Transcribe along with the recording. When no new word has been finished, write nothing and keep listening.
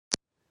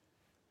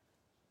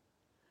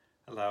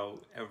Hello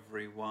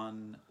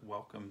everyone,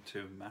 welcome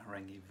to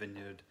Maharangi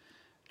Vineyard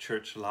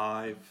Church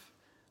Live.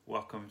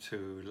 Welcome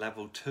to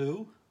level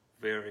 2.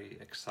 Very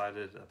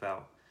excited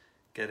about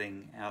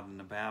getting out and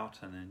about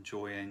and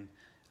enjoying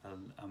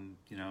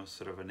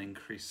sort of an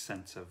increased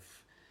sense of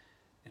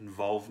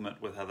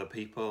involvement with other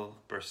people,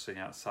 bursting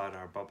outside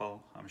our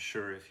bubble. I'm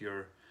sure if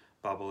your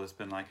bubble has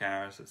been like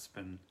ours, it's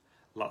been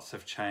lots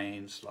of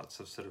change, lots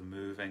of sort of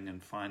moving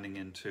and finding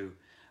into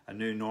a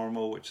new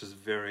normal, which is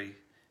very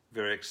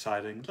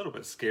exciting, a little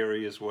bit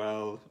scary as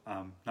well.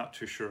 Not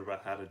too sure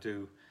about how to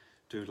do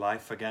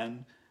life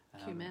again.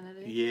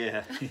 Humanity.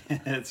 Yeah,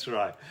 that's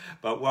right.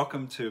 But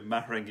welcome to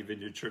Maharangi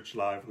Vineyard Church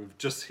Live. We've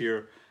just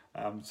here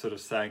sort of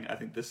saying, I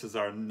think this is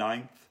our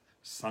 9th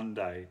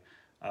Sunday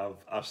of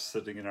us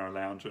sitting in our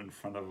lounge in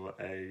front of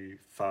a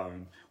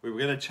phone. We were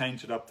going to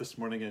change it up this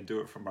morning and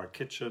do it from our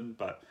kitchen,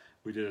 but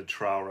we did a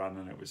trial run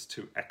and it was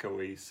too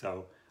echoey,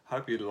 so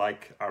hope you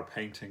like our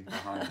painting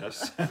behind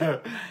us.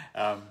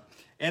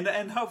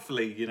 And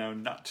hopefully,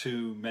 not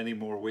too many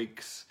more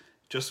weeks,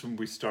 just when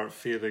we start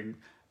feeling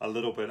a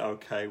little bit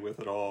okay with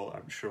it all,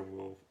 I'm sure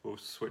we'll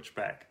switch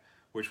back,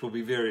 which will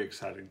be very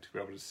exciting to be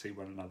able to see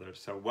one another.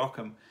 So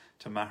welcome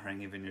to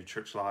Maharangi Vineyard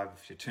Church Live.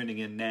 If you're tuning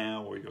in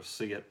now or you'll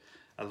see it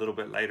a little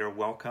bit later,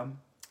 welcome.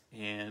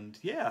 And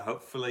yeah,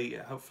 hopefully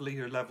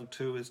your level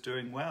 2 is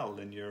doing well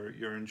and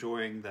you're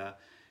enjoying the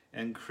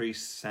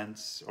increased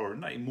sense, or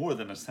not more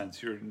than a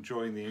sense, you're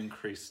enjoying the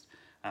increased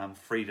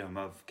freedom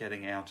of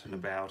getting out and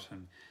about,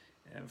 and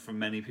for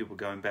many people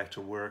going back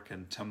to work,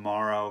 and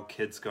tomorrow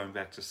kids going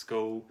back to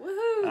school.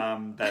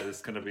 That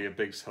is going to be a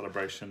big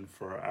celebration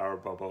for our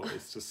bubble,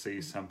 is to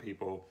see some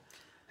people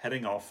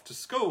heading off to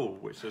school,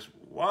 which is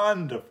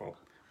wonderful.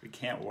 We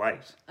can't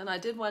wait. And I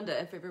did wonder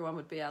if everyone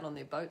would be out on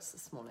their boats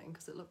this morning,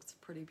 because it looks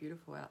pretty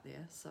beautiful out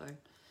there. So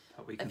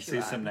but we can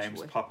see some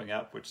names popping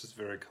up, which is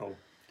very cool.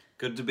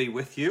 Good to be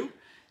with you,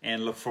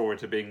 and look forward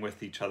to being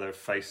with each other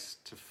face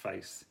to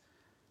face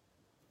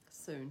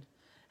soon.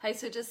 Hey,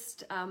 so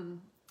just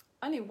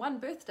only one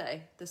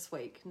birthday this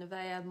week.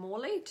 Nevaeh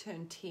Morley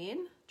turned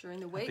 10 during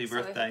the week. Happy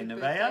birthday,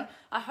 Nevaeh.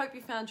 I hope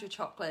you found your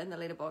chocolate in the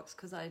letterbox,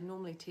 because I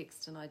normally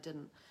text and I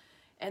didn't.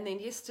 And then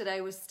yesterday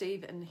was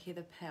Steve and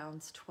Heather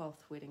Pound's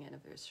 12th wedding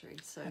anniversary.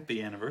 So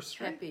happy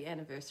anniversary. Happy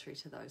anniversary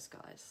to those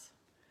guys.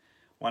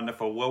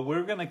 Wonderful. Well,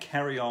 we're going to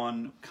carry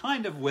on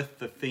kind of with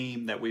the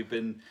theme that we've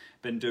been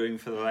doing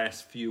for the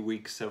last few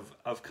weeks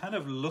of kind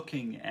of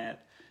looking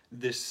at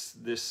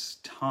this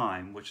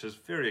time, which is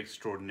very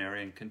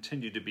extraordinary and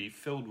continue to be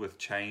filled with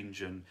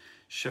change and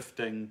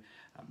shifting,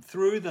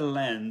 through the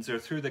lens or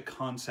through the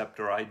concept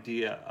or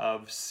idea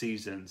of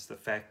seasons. The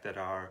fact that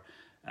our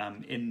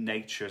in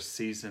nature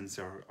seasons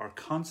are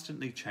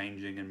constantly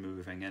changing and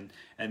moving,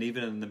 and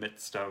even in the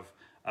midst of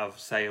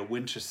say a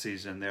winter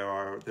season, there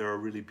are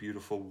really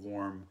beautiful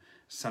warm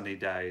sunny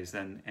days,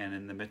 and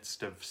in the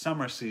midst of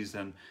summer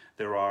season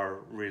there are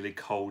really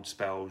cold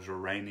spells or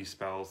rainy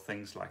spells,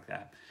 things like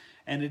that.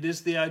 And it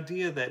is the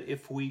idea that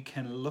if we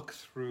can look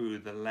through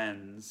the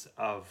lens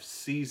of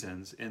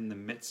seasons in the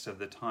midst of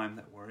the time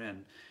that we're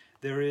in,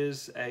 there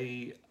is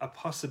a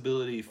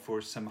possibility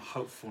for some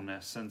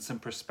hopefulness and some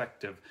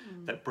perspective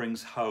that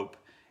brings hope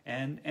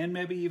and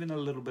maybe even a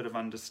little bit of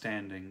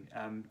understanding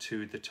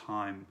to the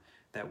time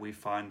that we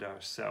find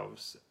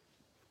ourselves,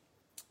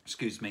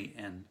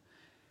 in.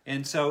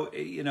 And so,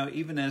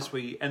 even as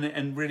we,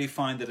 and really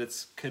find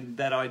that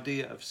that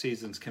idea of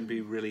seasons can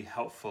be really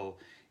helpful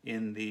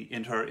in the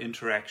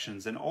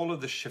interactions and all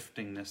of the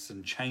shiftingness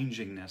and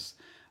changingness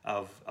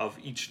of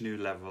each new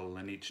level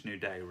and each new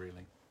day,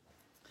 really.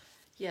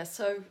 Yeah,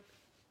 so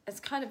it's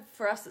kind of,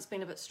 for us, it's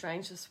been a bit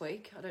strange this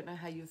week. I don't know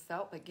how you've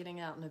felt, but getting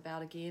out and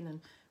about again.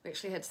 And we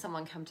actually had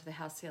someone come to the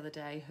house the other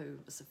day who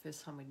was the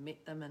first time we'd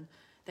met them, and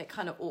that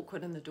kind of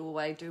awkward in the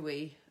doorway. Do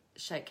we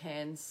shake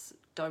hands?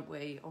 Don't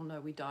we? Oh,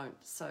 no, we don't.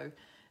 So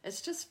it's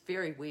just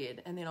very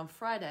weird. And then on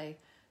Friday,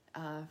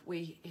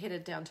 we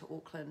headed down to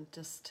Auckland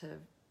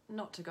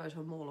not to go to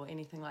a mall or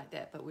anything like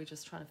that, but we're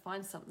just trying to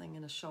find something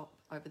in a shop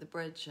over the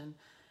bridge. And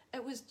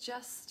it was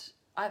just,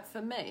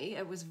 for me,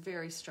 it was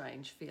very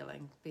strange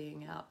feeling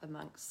being out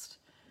amongst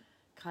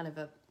kind of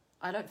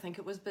I don't think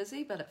it was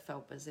busy, but it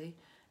felt busy.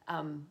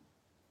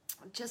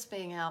 Just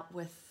being out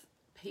with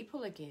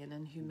people again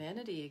and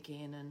humanity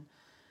again,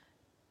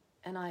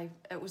 and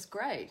it was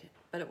great,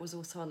 but it was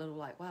also a little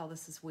like, wow,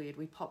 this is weird.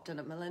 We popped in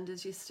at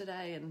Melinda's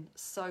yesterday, and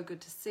so good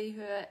to see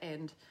her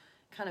and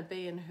kind of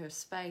be in her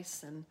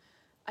space, and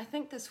I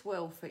think this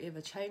will forever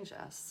change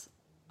us.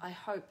 I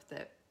hope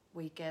that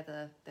we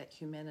gather that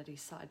humanity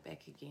side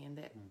back again,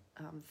 that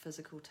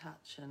physical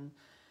touch and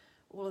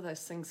all of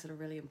those things that are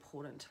really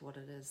important to what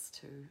it is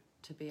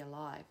to be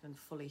alive and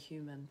fully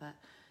human. But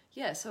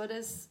yeah, so it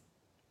is,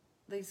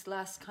 these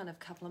last kind of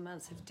couple of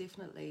months have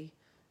definitely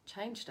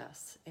changed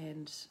us,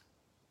 and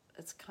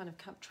it's kind of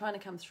trying to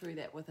come through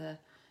that with a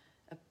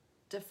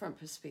different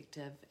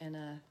perspective and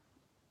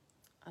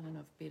I don't know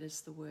if better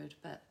is the word,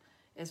 but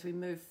as we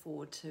move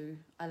forward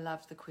I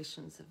love the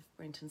questions of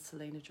Brent and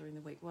Selena during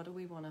the week. What do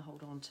we want to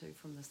hold on to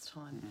from this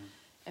time?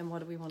 and what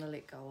do we want to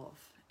let go of.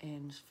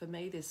 And for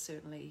me, there's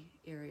certainly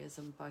areas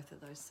in both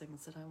of those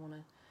things that I want to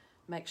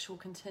make sure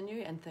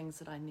continue, and things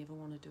that I never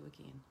want to do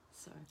again.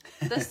 So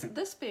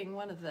this being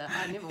one of the,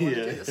 I never want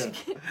to do this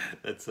again.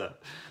 That's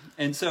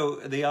and so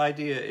the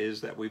idea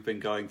is that we've been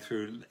going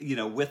through,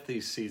 with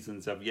these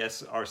seasons of,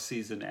 yes, our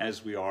season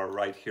as we are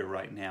right here,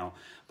 right now,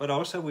 but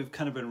also we've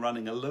kind of been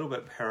running a little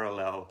bit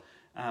parallel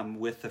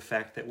with the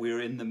fact that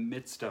we're in the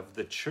midst of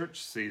the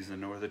church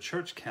season, or the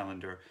church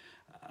calendar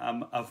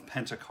of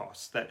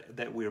Pentecost,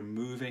 that we're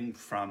moving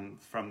from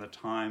the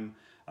time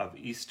of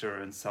Easter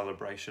and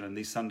celebration. And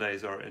these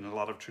Sundays are, in a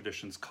lot of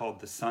traditions, called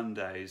the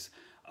Sundays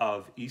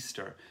of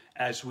Easter,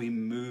 as we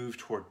move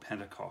toward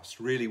Pentecost,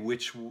 really,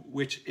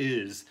 which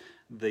is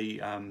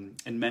the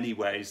in many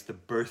ways the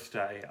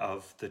birthday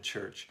of the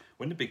church.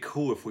 Wouldn't it be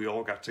cool if we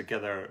all got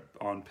together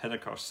on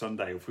Pentecost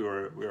Sunday, if we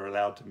were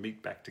allowed to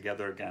meet back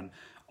together again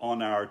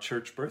on our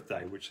church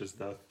birthday, which is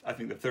I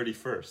think the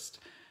 31st.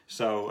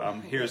 So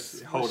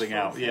here's holding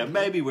out. Yeah,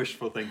 maybe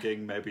wishful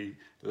thinking, maybe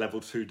level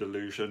 2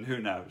 delusion, who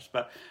knows.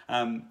 But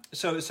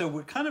so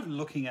we're kind of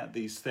looking at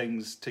these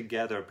things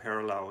together,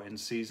 parallel in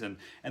season,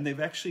 and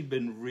they've actually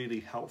been really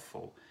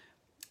helpful.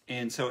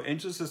 And so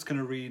Angel's is going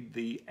to read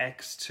the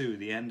Acts 2,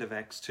 the end of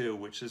Acts 2,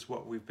 which is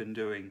what we've been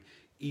doing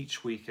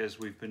each week as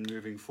we've been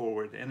moving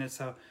forward. And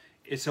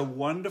it's a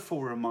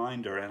wonderful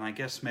reminder, and I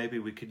guess maybe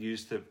we could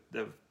use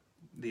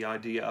the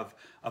idea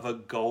of a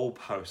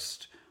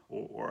goalpost,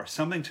 or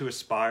something to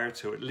aspire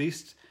to. At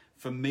least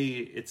for me,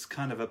 it's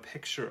kind of a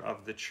picture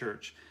of the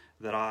church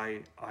that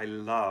I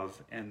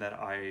love, and that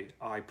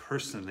I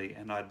personally,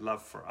 and I'd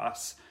love for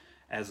us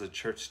as a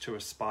church to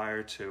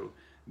aspire to,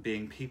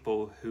 being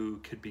people who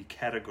could be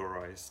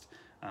categorized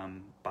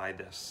by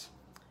this.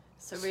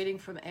 So reading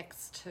from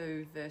Acts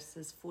 2,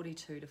 verses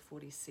 42 to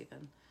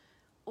 47.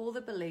 All the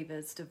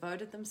believers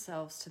devoted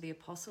themselves to the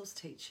apostles'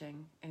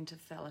 teaching, and to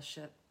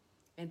fellowship,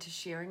 and to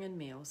sharing in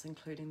meals,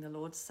 including the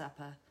Lord's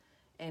Supper,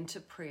 and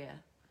to prayer.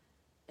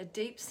 A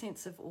deep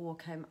sense of awe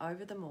came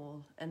over them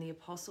all, and the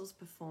apostles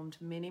performed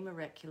many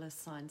miraculous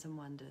signs and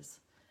wonders.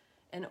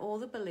 And all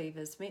the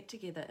believers met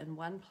together in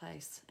one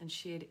place and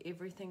shared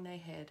everything they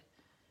had.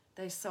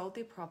 They sold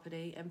their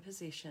property and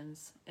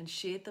possessions and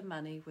shared the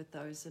money with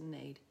those in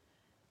need.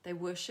 They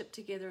worshipped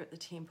together at the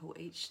temple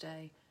each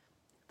day.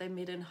 They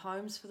met in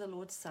homes for the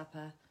Lord's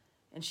Supper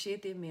and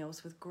shared their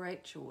meals with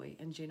great joy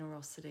and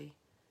generosity,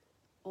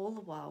 all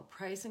the while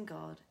praising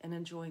God and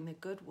enjoying the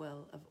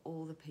goodwill of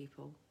all the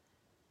people.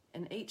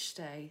 And each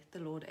day the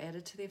Lord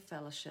added to their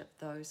fellowship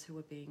those who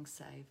were being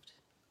saved.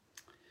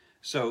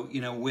 So,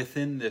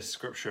 within this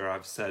scripture,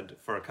 I've said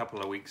for a couple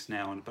of weeks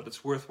now, but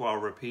it's worthwhile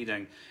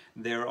repeating,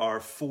 there are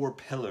 4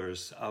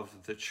 pillars of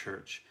the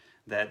church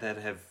that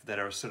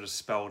are sort of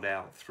spelled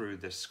out through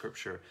this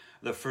scripture.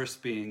 The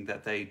first being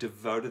that they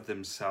devoted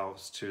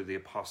themselves to the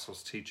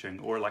apostles' teaching,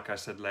 or like I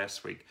said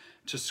last week,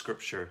 to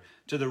scripture,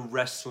 to the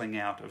wrestling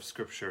out of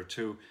scripture,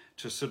 to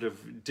sort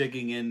of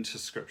digging into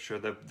scripture,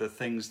 the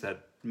things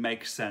that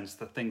make sense,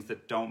 the things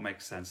that don't make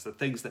sense, the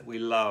things that we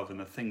love and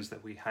the things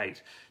that we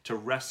hate, to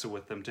wrestle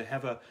with them, to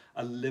have a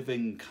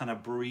living, kind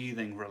of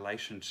breathing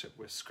relationship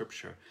with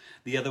scripture.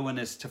 The other one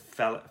is to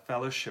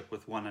fellowship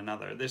with one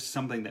another. This is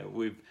something that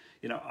we've,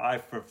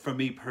 for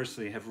me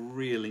personally, have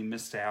really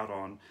missed out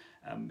on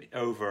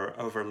over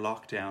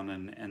lockdown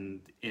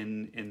and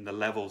in the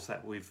levels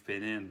that we've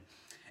been in.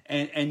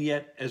 And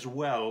yet as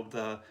well,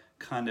 the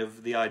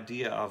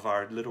idea of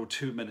our little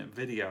 2-minute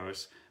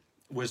videos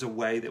was a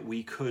way that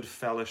we could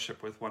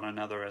fellowship with one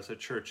another as a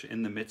church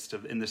in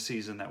the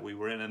season that we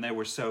were in, and they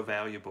were so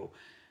valuable.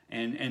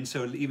 And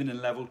so even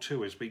in level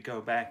 2, as we go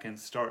back and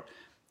start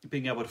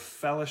being able to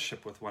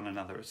fellowship with one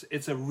another,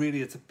 it's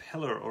a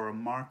pillar or a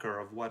marker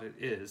of what it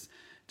is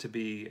to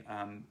be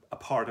a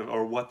part of,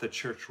 or what the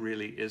church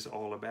really is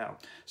all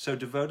about. So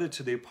devoted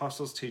to the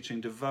apostles' teaching,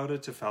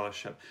 devoted to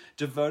fellowship,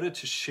 devoted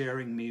to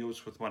sharing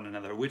meals with one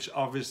another, which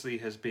obviously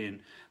has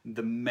been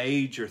the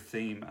major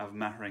theme of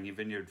Mahurangi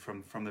Vineyard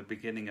from the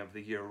beginning of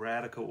the year,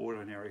 radical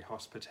ordinary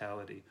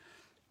hospitality.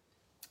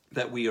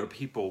 That we are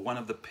people, one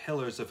of the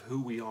pillars of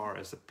who we are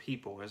as a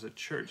people, as a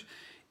church,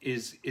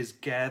 is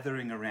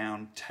gathering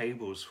around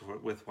tables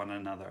with one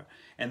another.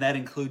 And that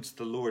includes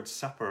the Lord's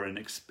Supper, and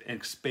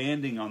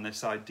expanding on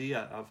this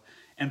idea of,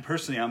 and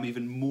personally I'm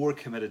even more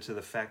committed to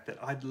the fact that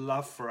I'd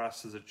love for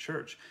us as a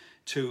church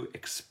to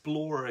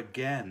explore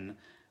again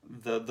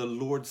the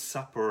Lord's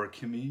Supper or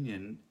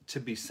communion to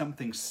be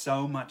something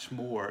so much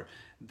more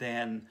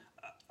than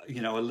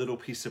a little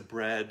piece of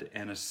bread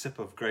and a sip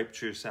of grape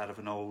juice out of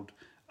an old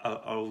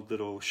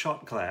little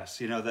shot glass,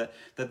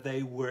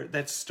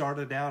 that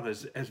started out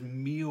as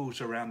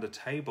meals around a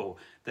table,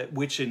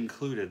 which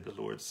included the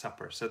Lord's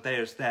Supper. So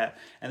there's that.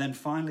 And then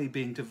finally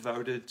being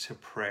devoted to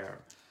prayer.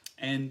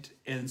 And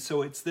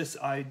so it's this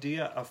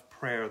idea of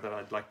prayer that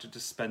I'd like to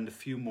just spend a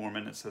few more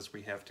minutes as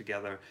we have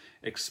together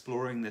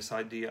exploring this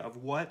idea of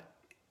what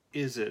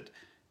is it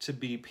to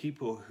be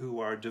people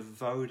who are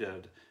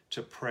devoted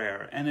to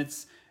prayer. And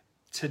it's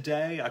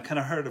today, I kind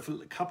of heard of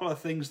a couple of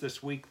things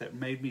this week that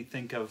made me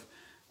think of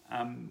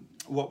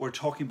what we're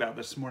talking about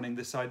this morning,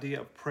 this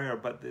idea of prayer,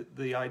 but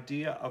the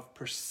idea of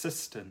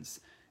persistence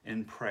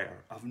in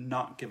prayer, of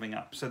not giving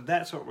up. So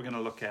that's what we're going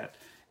to look at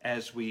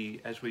as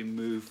we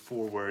move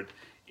forward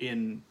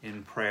in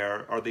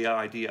prayer, or the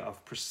idea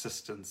of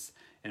persistence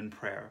in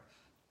prayer.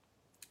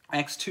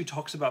 Acts 2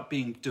 talks about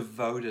being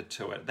devoted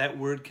to it. That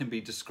word can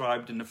be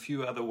described in a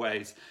few other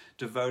ways.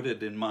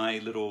 Devoted, in my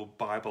little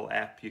Bible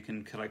app, you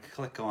can kind of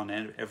click on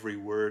every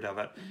word of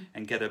it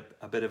and get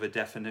a bit of a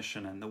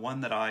definition. And the one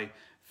that I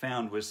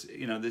found was,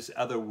 there's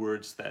other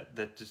words that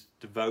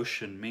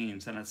devotion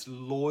means, and it's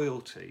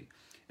loyalty,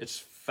 it's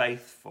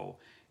faithful,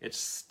 it's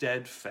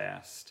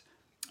steadfast,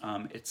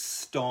 it's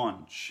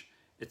staunch,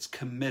 it's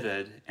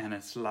committed, and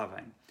it's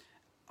loving.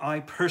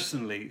 I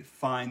personally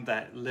find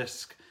that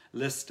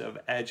list of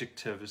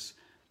adjectives,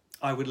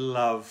 I would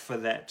love for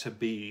that to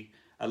be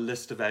a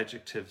list of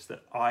adjectives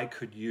that I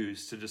could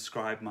use to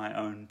describe my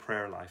own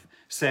prayer life.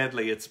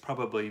 Sadly, it's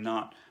probably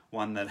not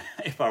one that,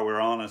 if I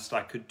were honest,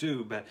 I could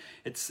do, but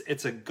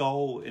it's a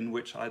goal in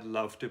which I'd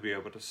love to be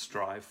able to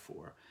strive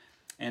for.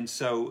 And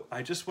so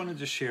I just wanted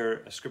to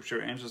share a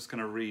scripture Angela's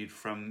going to read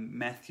from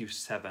Matthew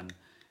 7,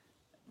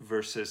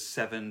 verses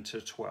 7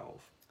 to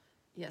 12.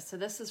 Yeah, so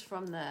this is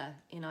from the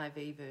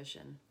NIV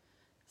version.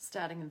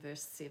 Starting in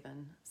verse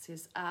 7, it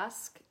says,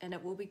 "Ask, and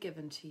it will be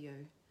given to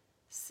you.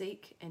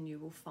 Seek, and you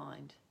will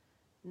find.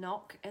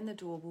 Knock, and the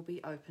door will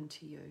be opened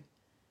to you.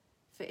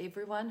 For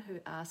everyone who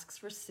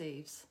asks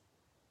receives.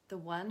 The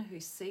one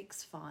who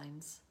seeks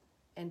finds.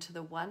 And to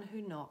the one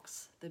who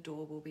knocks, the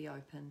door will be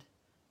opened.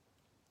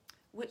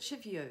 Which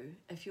of you,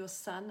 if your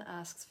son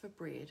asks for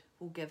bread,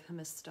 will give him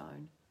a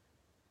stone?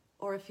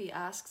 Or if he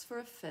asks for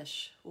a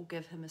fish, will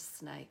give him a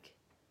snake?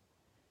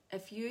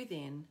 If you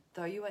then,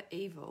 though you are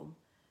evil,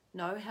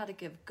 know how to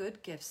give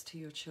good gifts to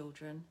your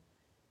children,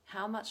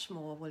 how much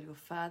more will your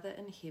Father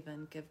in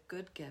heaven give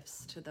good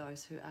gifts to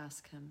those who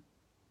ask him?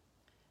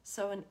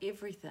 So in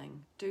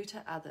everything, do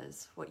to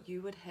others what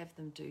you would have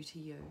them do to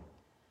you,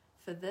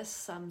 for this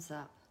sums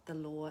up the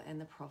law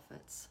and the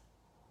prophets."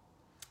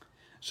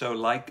 So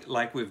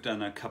like we've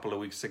done a couple of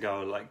weeks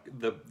ago, like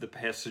the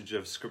passage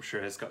of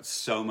scripture has got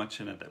so much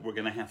in it that we're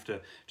going to have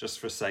to, just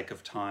for sake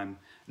of time,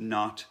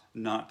 not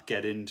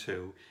get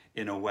into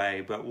in a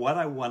way. But what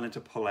I wanted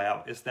to pull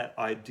out is that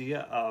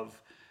idea of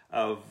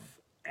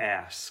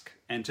ask.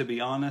 And to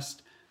be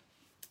honest,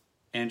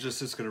 Angela's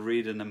just going to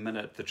read in a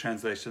minute the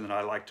translation that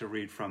I like to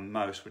read from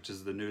most, which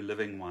is the New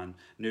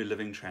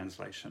Living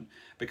Translation,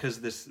 because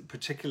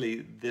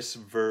particularly this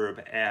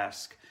verb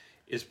ask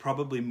is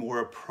probably more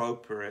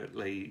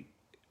appropriately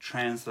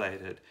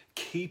translated,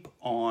 keep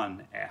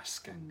on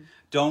asking.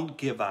 Don't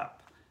give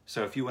up.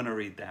 So if you want to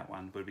read that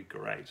one, it would be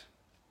great.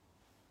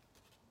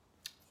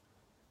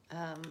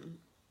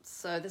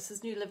 So this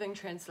is New Living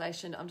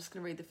Translation. I'm just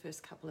going to read the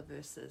first couple of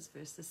verses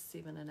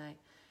 7 and 8.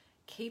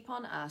 "Keep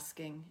on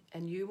asking,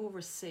 and you will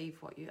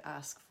receive what you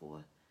ask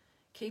for.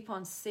 Keep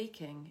on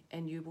seeking,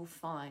 and you will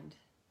find.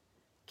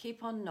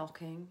 Keep on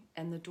knocking,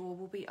 and the door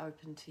will be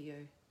open to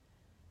you.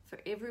 For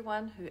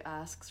everyone who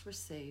asks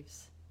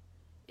receives,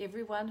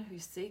 everyone who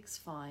seeks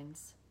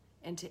finds,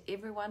 and to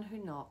everyone who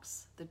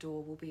knocks, the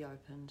door will be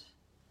opened."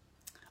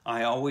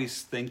 I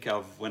always think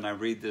of, when I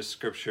read this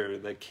scripture,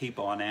 that keep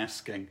on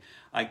asking,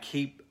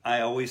 I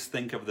always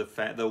think of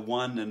the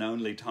one and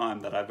only time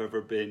that I've ever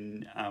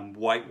been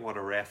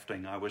whitewater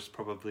rafting. I was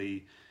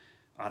probably,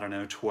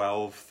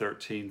 12,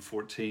 13,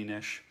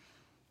 14-ish.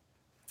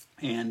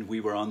 And we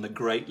were on the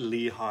Great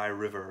Lehigh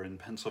River in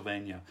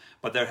Pennsylvania.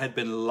 But there had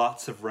been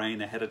lots of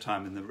rain ahead of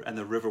time, and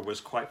the river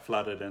was quite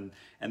flooded,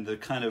 and the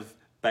kind of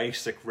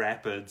basic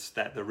rapids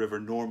that the river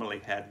normally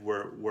had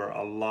were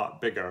a lot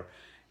bigger.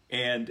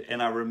 And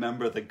I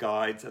remember the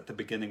guides at the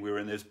beginning, we were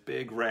in those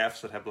big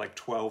rafts that have like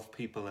 12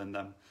 people in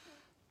them,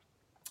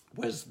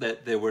 was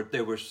that there were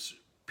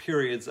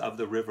periods of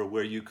the river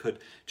where you could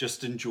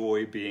just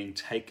enjoy being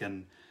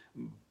taken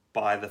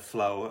by the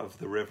flow of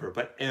the river.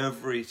 But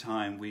every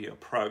time we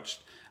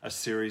approached a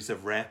series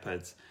of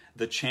rapids,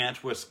 the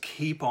chant was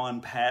keep on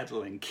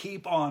paddling,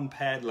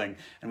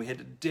 and we had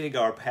to dig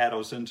our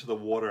paddles into the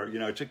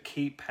water, to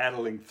keep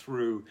paddling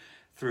through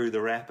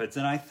the rapids.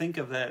 And I think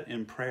of that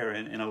in prayer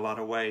in a lot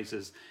of ways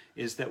is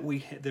that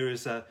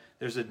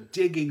there's a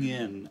digging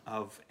in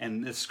of,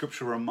 and the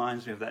scripture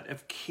reminds me of that,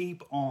 of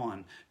keep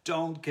on,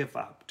 don't give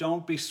up,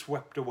 don't be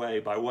swept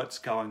away by what's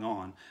going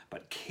on,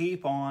 but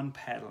keep on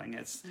paddling.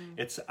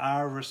 It's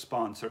our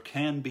response, or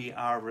can be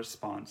our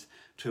response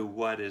to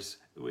what is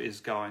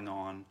going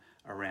on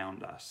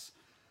around us.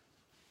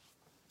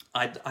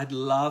 I'd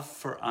love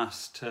for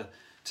us to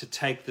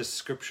take this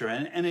scripture,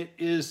 and it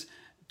is,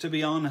 to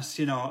be honest,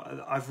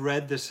 I've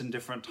read this in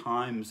different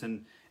times,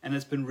 and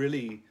it's been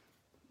really,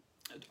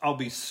 I'll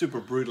be super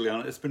brutally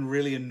honest, it's been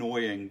really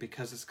annoying,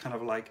 because it's kind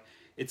of like,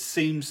 it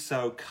seems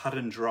so cut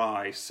and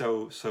dry,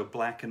 so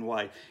black and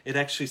white. It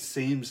actually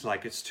seems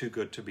like it's too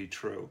good to be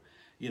true.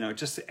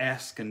 Just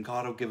ask and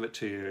God will give it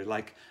to you,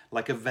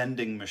 like a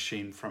vending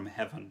machine from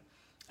heaven.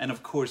 And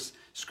of course,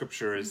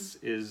 Scripture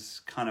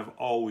is kind of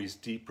always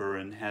deeper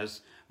and has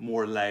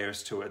more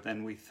layers to it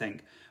than we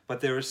think.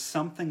 But there is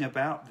something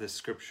about this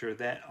Scripture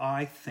that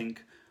I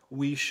think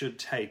we should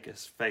take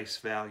as face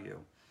value.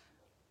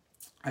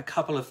 A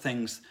couple of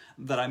things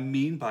that I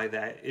mean by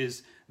that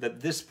is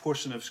that this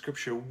portion of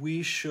Scripture,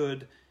 we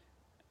should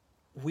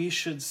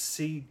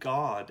see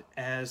God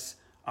as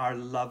our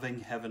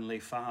loving Heavenly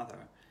Father.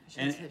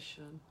 And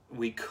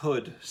we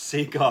could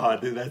see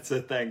God. That's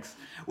it, thanks.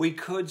 We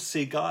could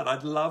see God.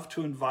 I'd love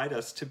to invite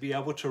us to be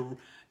able to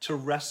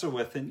wrestle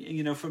with. And,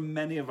 you know, for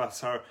many of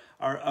us,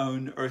 our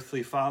own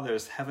earthly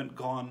fathers haven't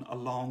gone a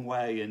long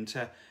way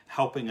into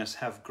helping us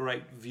have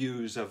great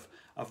views of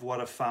what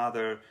a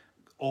father,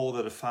 all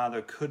that a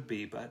father could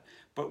be.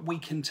 But we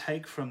can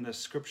take from this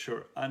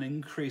Scripture an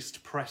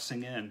increased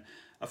pressing in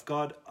of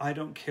God. I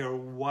don't care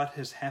what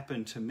has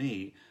happened to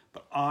me,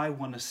 but I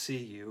want to see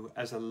you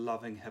as a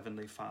loving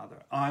Heavenly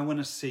Father. I want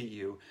to see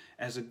you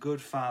as a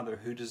good father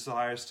who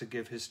desires to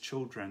give his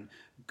children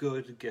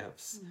good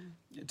gifts,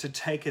 to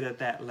take it at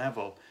that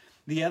level.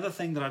 The other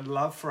thing that I'd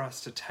love for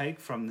us to take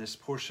from this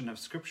portion of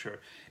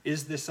Scripture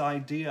is this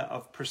idea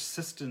of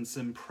persistence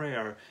in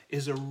prayer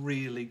is a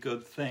really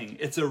good thing.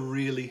 It's a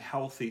really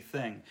healthy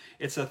thing.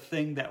 It's a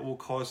thing that will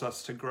cause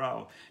us to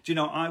grow. Do you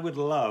know, I would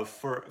love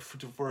for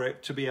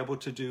it to be able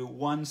to do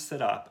one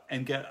sit-up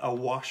and get a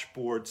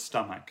washboard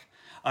stomach.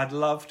 I'd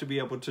love to be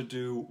able to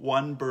do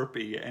one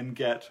burpee and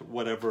get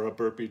whatever a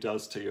burpee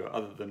does to you,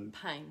 other than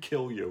pain,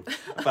 kill you.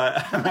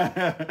 But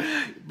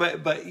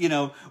you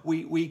know,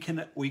 we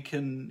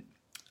can.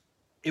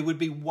 It would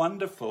be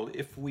wonderful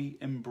if we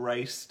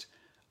embraced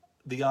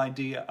the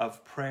idea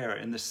of prayer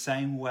in the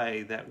same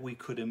way that we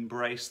could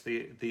embrace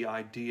the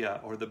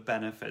idea or the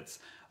benefits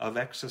of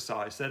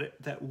exercise.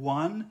 That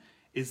one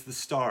is the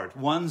start.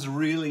 One's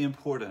really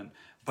important,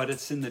 but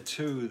it's in the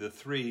 2, the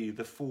 3,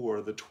 the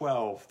 4, the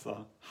 12, the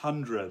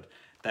 100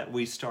 that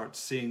we start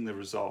seeing the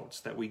results,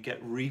 that we get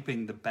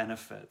reaping the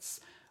benefits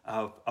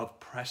of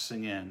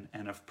pressing in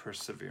and of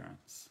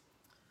perseverance.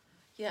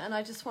 Yeah, and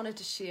I just wanted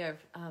to share,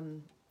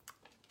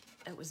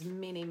 it was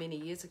many, many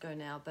years ago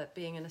now, but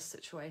being in a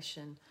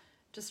situation,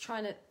 just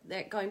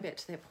going back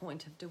to that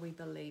point of, do we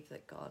believe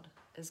that God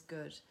is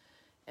good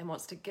and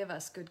wants to give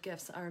us good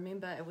gifts? I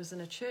remember it was in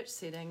a church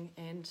setting,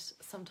 and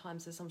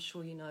sometimes, as I'm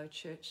sure you know,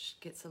 church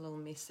gets a little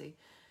messy.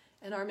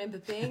 And I remember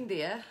being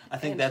there. I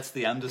think that's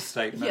the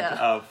understatement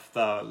of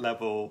the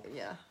level.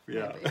 Yeah.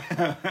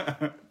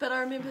 But I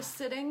remember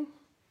sitting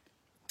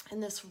in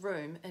this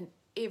room and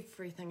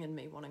everything in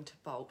me wanting to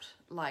bolt,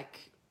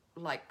 like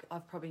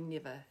I've probably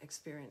never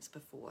experienced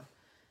before.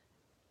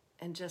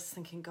 And just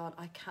thinking, God,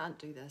 I can't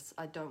do this.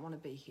 I don't want to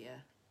be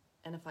here.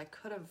 And if I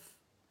could have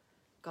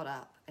got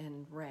up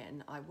and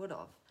ran, I would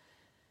have.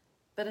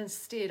 But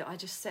instead, I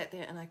just sat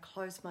there and I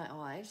closed my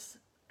eyes.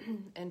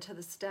 And to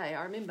this day,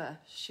 I remember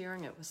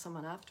sharing it with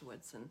someone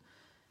afterwards, and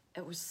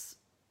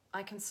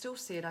I can still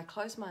see it. I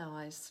closed my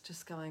eyes,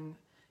 just going,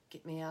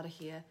 get me out of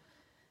here.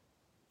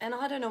 And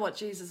I don't know what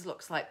Jesus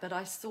looks like, but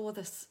I saw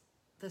this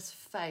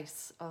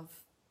face of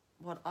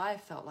what I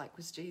felt like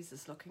was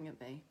Jesus looking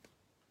at me.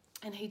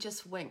 And he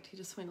just winked. He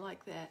just went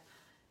like that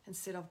and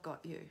said, I've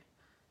got you.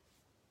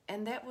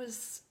 And that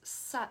was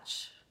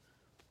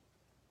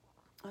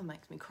it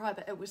makes me cry,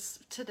 but it was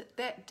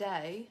that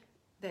day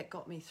that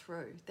got me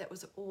through. That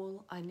was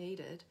all I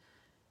needed.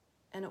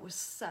 And it was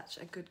such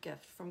a good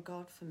gift from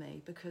God for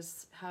me,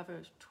 because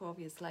however 12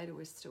 years later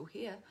we're still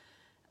here,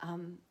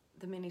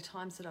 the many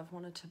times that I've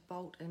wanted to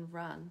bolt and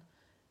run.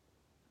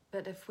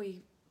 But if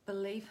we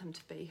believe him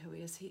to be who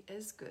he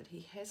is good.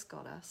 He has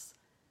got us,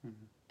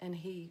 and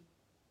he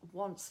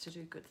wants to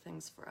do good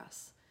things for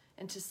us.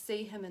 And to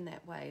see him in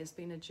that way has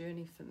been a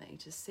journey for me,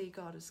 to see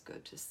God as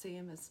good, to see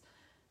him as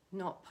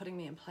not putting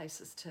me in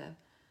places to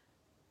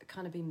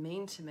kind of be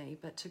mean to me,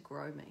 but to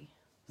grow me.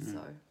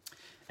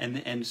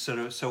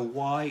 So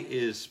why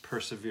is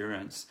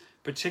perseverance,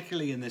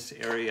 particularly in this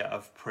area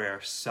of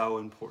prayer, so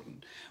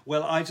important?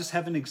 Well, I just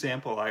have an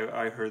example.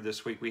 I heard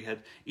this week, we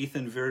had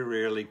Ethan very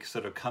rarely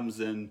sort of comes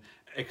in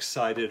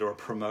excited or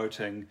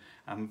promoting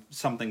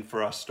something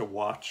for us to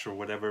watch or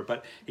whatever,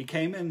 but he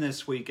came in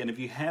this week, and if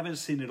you haven't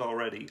seen it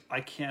already,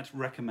 I can't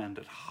recommend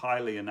it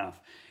highly enough,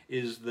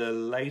 is the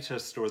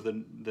latest or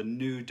the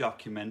new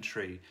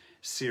documentary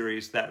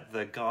series that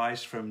the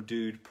guys from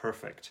Dude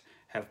Perfect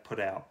have put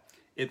out.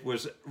 It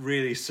was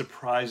really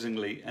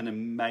surprisingly an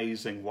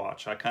amazing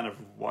watch. I kind of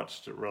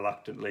watched it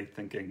reluctantly,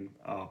 thinking,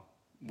 oh,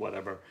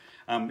 whatever.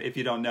 If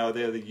you don't know,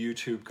 they're the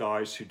YouTube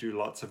guys who do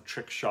lots of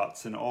trick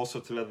shots and all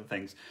sorts of other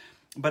things.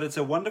 But it's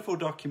a wonderful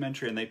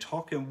documentary, and they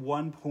talk in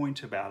one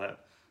point about it,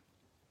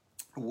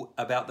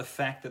 about the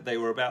fact that they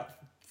were about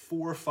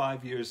 4 or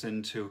 5 years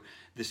into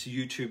this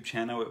YouTube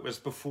channel. It was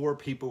before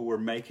people were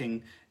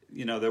making,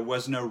 there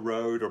was no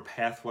road or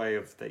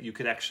pathway that you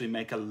could actually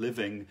make a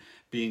living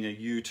being a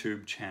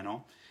YouTube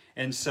channel.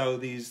 And so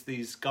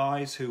these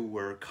guys who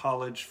were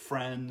college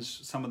friends,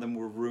 some of them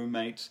were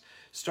roommates,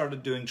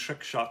 started doing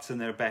trick shots in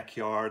their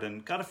backyard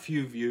and got a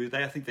few views.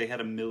 I think they had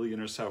 1 million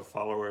or so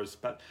followers,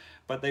 but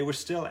they were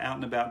still out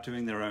and about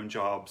doing their own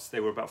jobs. They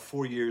were about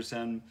 4 years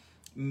in.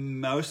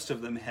 Most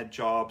of them had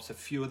jobs, a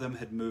few of them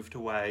had moved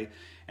away,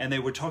 and they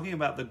were talking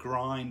about the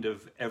grind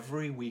of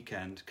every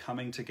weekend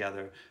coming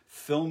together,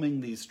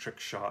 filming these trick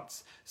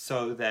shots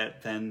so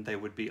that then they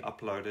would be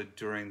uploaded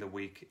during the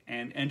week,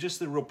 and just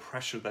the real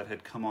pressure that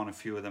had come on a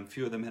few of them.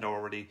 Few of them had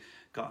already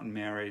gotten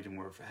married and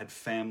had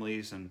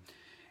families,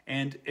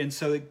 and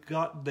so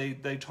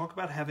they talk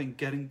about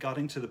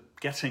getting to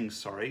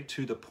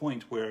the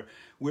point where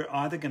we're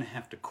either going to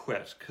have to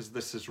quit because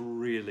this is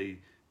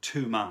really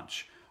too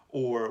much,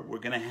 or we're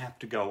going to have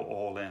to go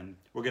all in.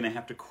 We're going to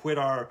have to quit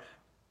our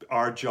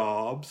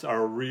jobs,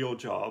 our real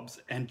jobs,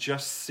 and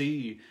just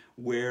see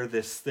where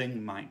this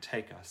thing might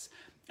take us.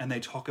 And they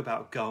talk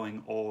about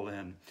going all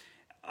in.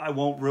 I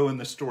won't ruin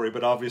the story,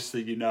 but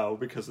obviously you know,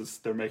 because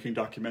they're making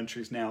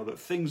documentaries now, that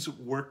things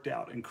worked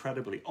out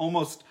incredibly.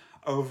 Almost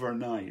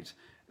overnight,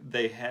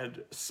 they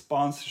had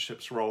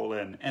sponsorships roll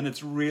in, and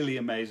it's really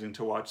amazing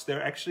to watch.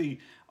 They're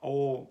actually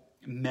all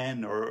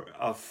men or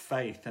of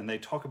faith, and they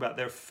talk about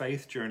their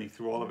faith journey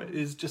through all of it. It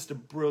is just a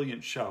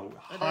brilliant show.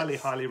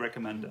 Highly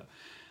recommend it.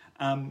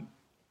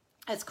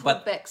 It's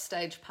called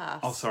Backstage Pass.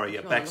 Oh, sorry,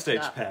 yeah,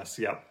 Backstage Pass,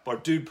 yeah, or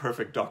Dude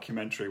Perfect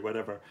documentary,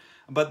 whatever.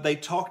 But they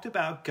talked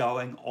about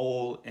going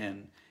all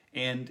in,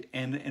 and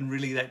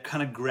really that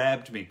kind of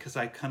grabbed me, because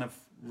I kind of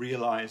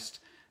realized,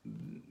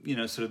 you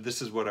know, sort of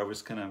this is what I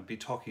was going to be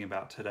talking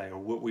about today, or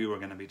what we were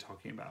going to be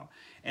talking about.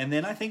 And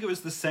then I think it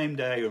was the same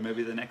day, or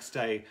maybe the next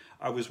day,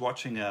 I was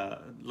watching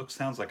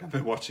sounds like I've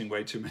been watching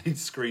way too many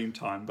screen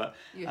time, but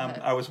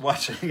I was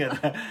watching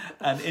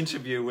an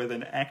interview with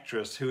an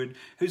actress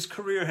whose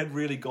career had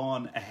really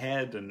gone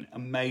ahead and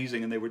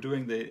amazing, and they were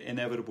doing the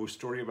inevitable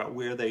story about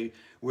where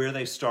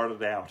they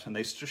started out,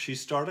 and she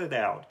started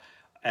out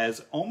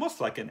as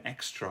almost like an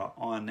extra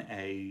on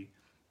a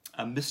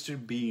Mr.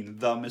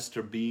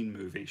 Bean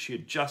movie. She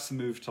had just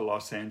moved to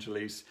Los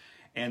Angeles,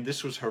 and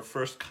this was her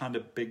first kind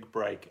of big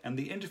break. And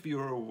the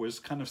interviewer was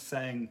kind of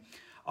saying,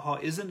 oh,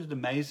 isn't it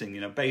amazing?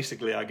 You know,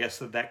 basically, I guess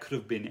that could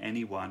have been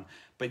anyone,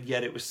 but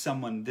yet it was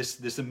someone,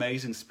 this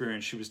amazing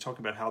experience. She was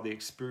talking about how the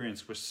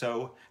experience was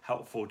so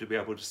helpful to be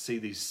able to see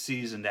these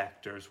seasoned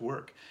actors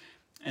work.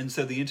 And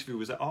so the interviewer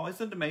was like, oh,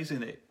 isn't it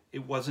amazing that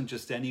it wasn't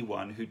just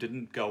anyone who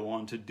didn't go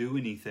on to do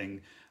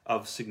anything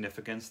of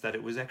significance, that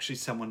it was actually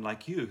someone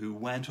like you who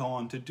went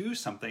on to do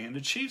something and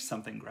achieve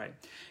something great.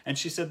 And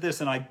she said this,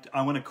 and I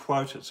want to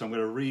quote it, so I'm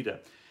going to read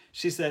it.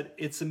 She said,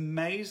 it's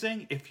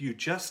amazing if you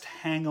just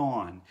hang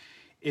on,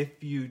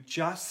 if you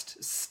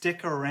just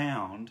stick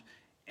around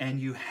and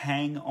you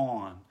hang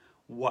on,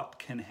 what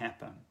can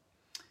happen?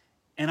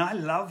 And I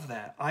love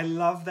that. I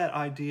love that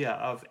idea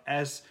of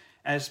as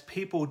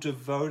people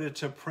devoted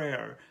to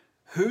prayer,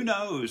 who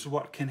knows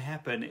what can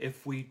happen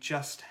if we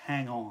just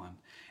hang on,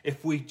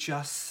 if we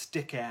just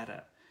stick at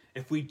it,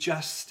 if we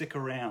just stick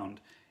around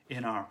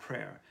in our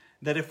prayer.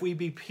 That if we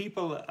be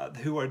people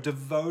who are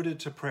devoted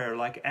to prayer,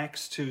 like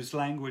Acts 2's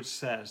language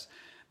says,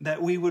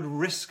 that we would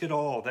risk it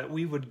all, that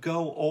we would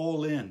go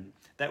all in,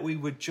 that we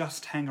would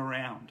just hang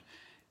around.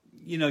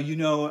 You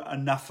know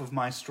enough of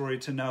my story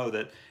to know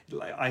that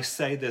I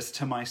say this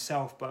to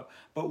myself, but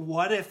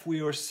what if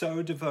we were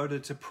so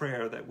devoted to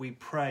prayer that we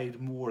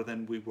prayed more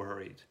than we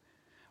worried?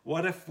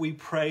 What if we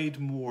prayed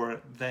more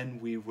than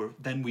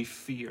we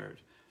feared?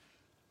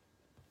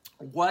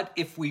 What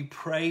if we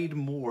prayed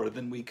more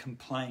than we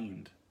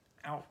complained?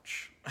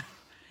 Ouch.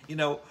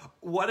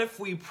 What if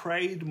we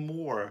prayed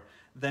more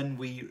than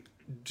we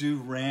do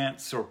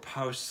rants or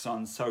posts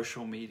on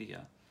social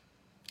media?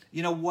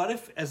 What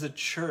if as a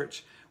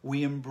church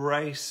we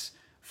embrace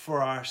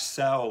for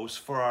ourselves,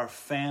 for our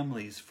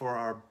families, for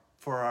our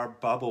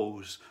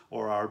bubbles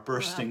or our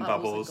bursting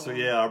bubbles. So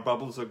our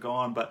bubbles are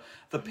gone, but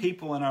the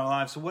people in our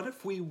lives, what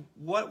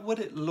would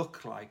it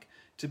look like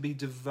to be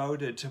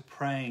devoted to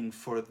praying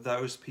for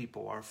those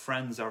people, our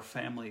friends, our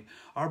family,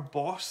 our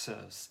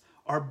bosses,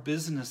 our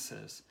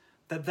businesses,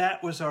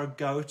 that was our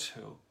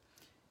go-to?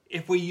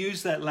 If we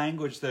use that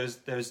language,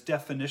 those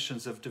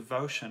definitions of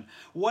devotion,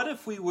 what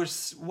if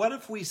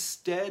we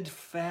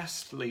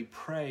steadfastly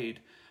prayed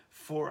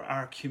for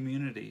our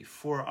community,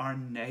 for our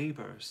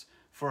neighbors,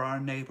 for our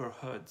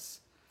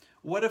neighborhoods?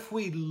 What if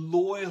we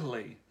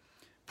loyally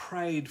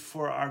prayed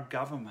for our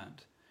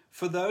government,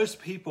 for those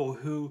people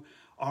who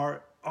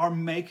are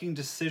making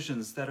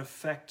decisions that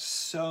affect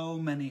so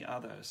many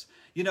others,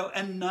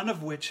 and none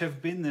of which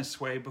have been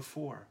this way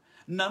before?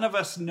 None of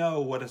us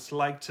know what it's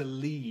like to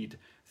lead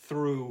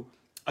through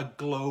a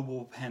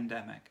global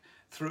pandemic,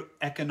 through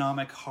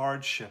economic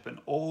hardship and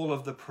all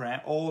of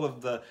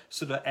the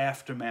sort of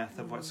aftermath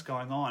of what's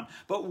going on.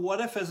 But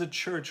what if as a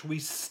church we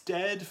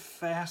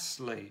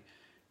steadfastly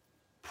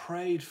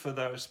prayed for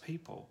those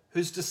people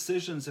whose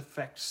decisions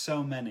affect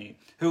so many,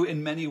 who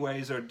in many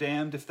ways are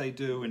damned if they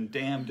do and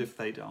damned if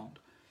they don't?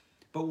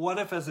 But what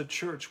if as a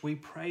church we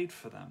prayed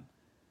for them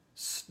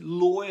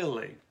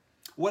loyally?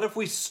 What if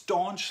we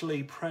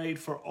staunchly prayed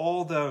for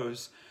all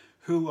those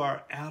who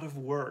are out of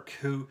work,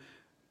 who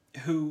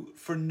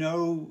for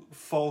no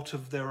fault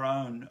of their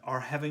own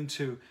are having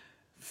to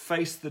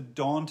face the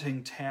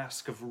daunting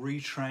task of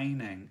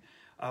retraining,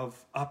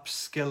 of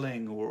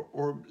upskilling,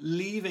 or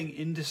leaving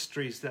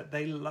industries that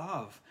they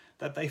love,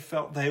 that they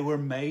felt they were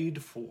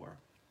made for?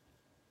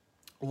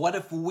 What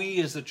if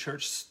we as a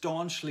church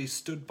staunchly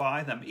stood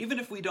by them, even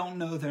if we don't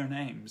know their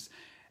names,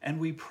 and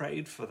we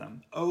prayed for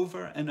them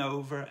over and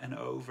over and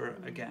over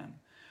again?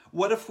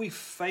 What if we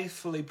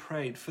faithfully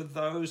prayed for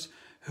those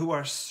who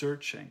are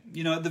searching?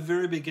 You know, at the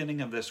very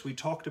beginning of this, we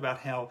talked about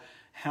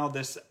how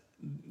this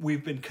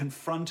we've been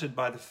confronted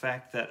by the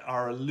fact that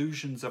our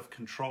illusions of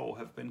control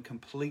have been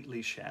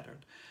completely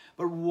shattered.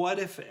 But what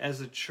if,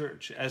 as a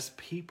church, as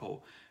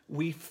people,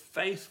 we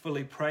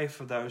faithfully pray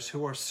for those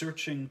who are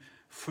searching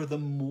for the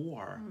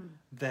more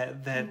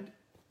that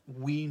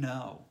we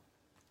know?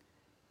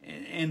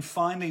 And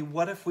finally,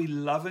 what if we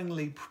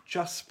lovingly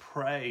just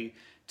pray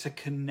to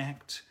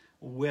connect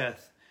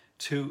with,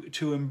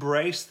 to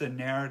embrace the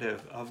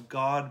narrative of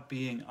God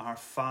being our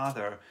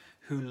Father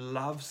who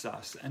loves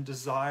us and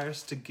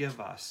desires to give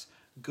us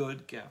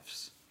good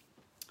gifts?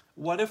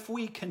 What if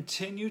we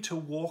continue to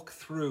walk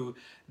through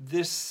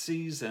this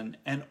season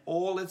and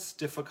all its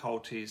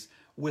difficulties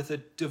with a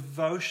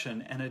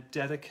devotion and a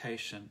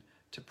dedication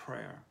to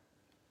prayer?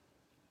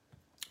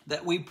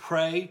 That we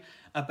pray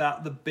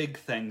about the big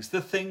things,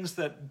 the things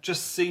that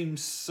just seem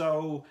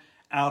so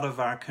out of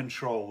our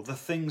control, the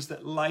things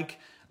that like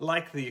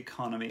the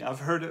economy.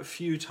 I've heard it a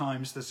few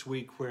times this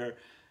week where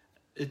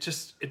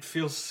it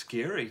feels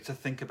scary to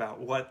think about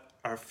what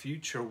our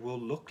future will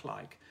look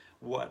like,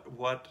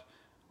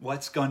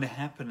 what's going to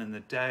happen in the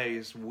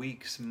days,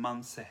 weeks,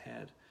 months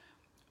ahead.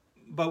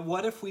 But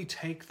what if we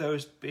take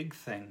those big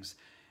things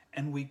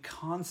and we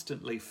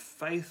constantly,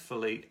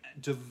 faithfully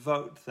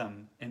devote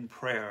them in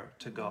prayer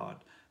to God,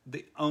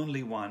 the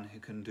only one who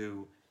can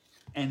do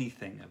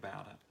anything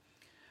about it?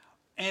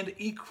 And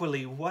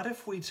equally, what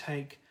if we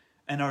take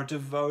and are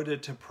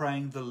devoted to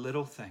praying the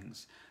little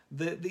things,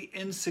 the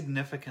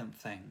insignificant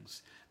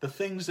things, the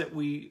things that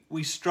we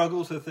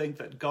struggle to think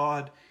that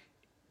God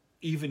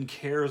even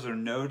cares or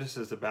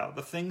notices about,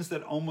 the things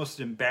that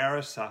almost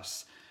embarrass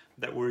us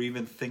that we're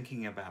even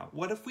thinking about?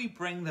 What if we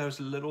bring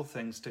those little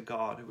things to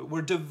God?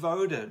 We're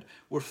devoted,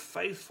 we're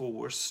faithful,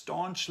 we're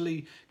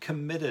staunchly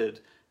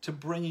committed to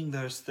bringing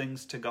those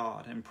things to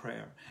God in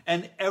prayer,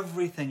 and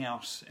everything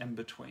else in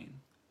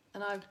between.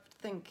 And I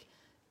think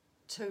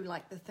too,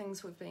 like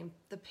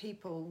the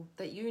people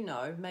that you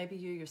know, maybe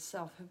you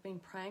yourself, have been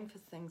praying for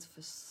things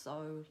for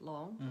so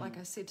long. Like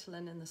I said to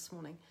Lyndon this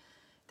morning,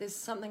 there's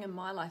something in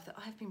my life that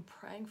I've been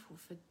praying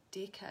for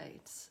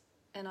decades,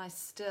 and I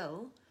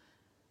still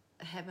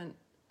haven't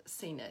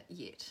seen it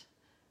yet.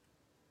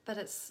 But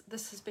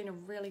this has been a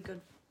really good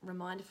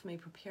reminder for me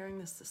preparing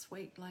this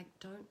week. Like,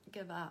 don't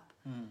give up.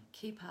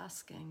 Keep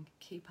asking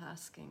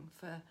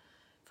for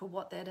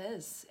what that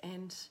is,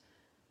 and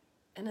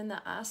in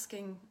the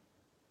asking,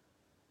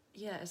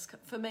 it's,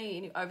 for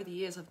me, over the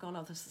years I've gone,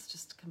 oh, this is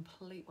just a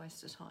complete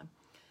waste of time.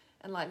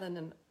 And like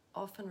Lyndon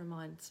often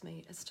reminds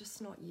me, it's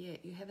just not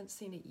yet. You haven't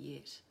seen it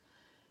yet.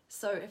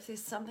 So if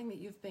there's something that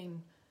you've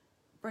been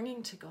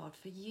bringing to God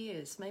for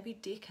years, maybe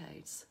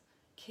decades,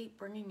 keep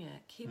bringing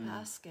it, keep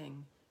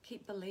asking,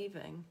 keep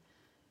believing,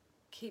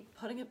 keep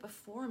putting it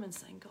before Him and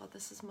saying, God,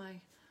 this is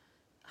my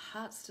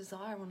heart's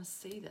desire. I want to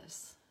see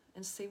this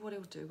and see what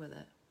He'll do with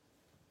it.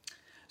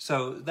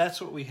 So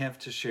that's what we have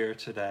to share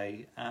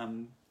today.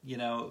 You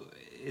know,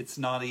 it's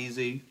not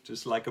easy,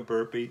 just like a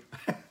burpee,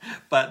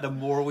 but the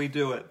more we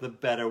do it, the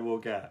better we'll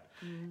get.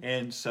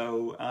 And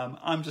so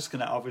I'm just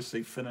going to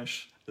obviously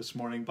finish this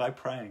morning by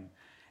praying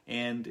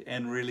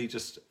and really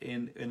just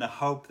in the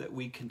hope that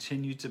we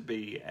continue to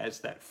be, as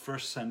that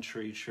first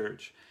century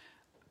church,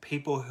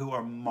 people who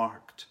are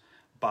marked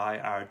by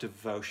our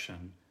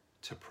devotion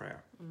to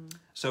prayer.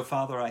 So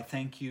Father, I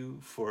thank you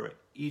for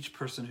each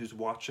person who's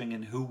watching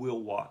and who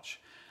will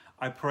watch.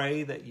 I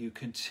pray that you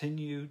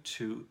continue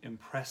to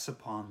impress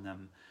upon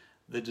them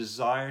the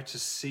desire to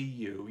see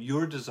you,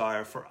 your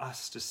desire for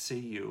us to see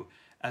you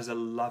as a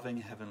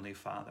loving Heavenly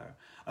Father,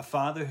 a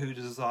Father who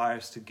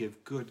desires to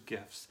give good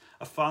gifts,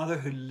 a Father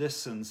who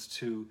listens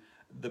to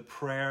the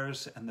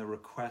prayers and the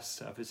requests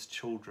of His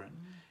children,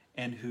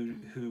 and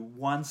who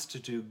wants to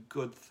do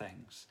good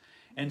things.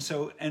 And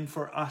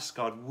for us,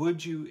 God,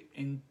 would you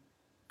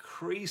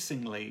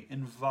increasingly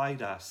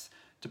invite us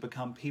to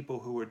become people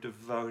who are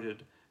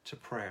devoted to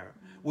prayer?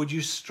 Would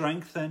you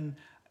strengthen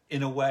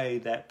in a way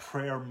that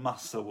prayer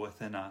muscle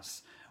within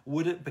us?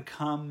 Would it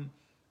become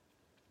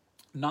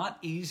not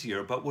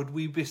easier, but would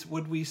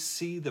we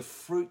see the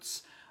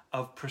fruits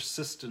of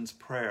persistence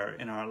prayer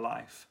in our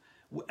life?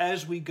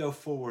 As we go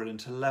forward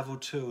into level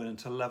 2 and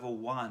into level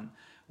 1,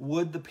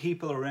 would the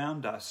people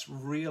around us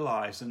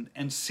realize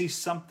and see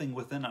something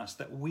within us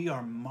that we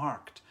are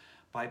marked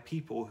by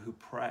people who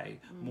pray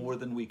more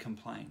than we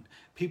complain,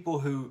 people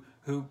who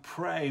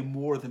pray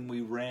more than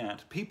we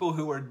rant, people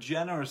who are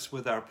generous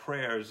with our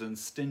prayers and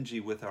stingy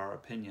with our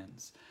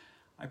opinions?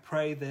 I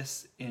pray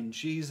this in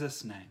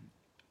Jesus' name.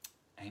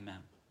 Amen.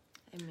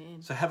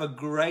 Amen. So have a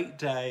great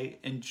day.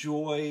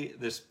 Enjoy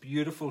this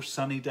beautiful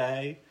sunny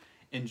day.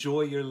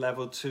 Enjoy your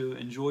level 2.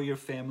 Enjoy your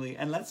family.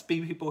 And let's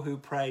be people who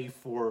pray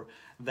for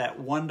that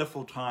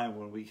wonderful time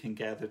when we can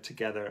gather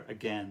together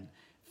again,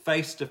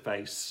 face to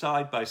face,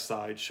 side by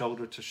side,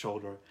 shoulder to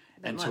shoulder,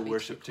 and to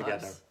worship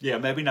together. Yeah,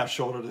 maybe not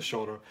shoulder to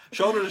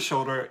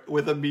shoulder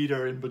with a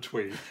meter in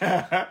between.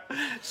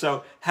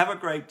 So have a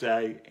great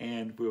day,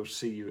 and we'll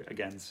see you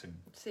again soon.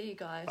 See you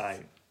guys.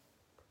 Bye.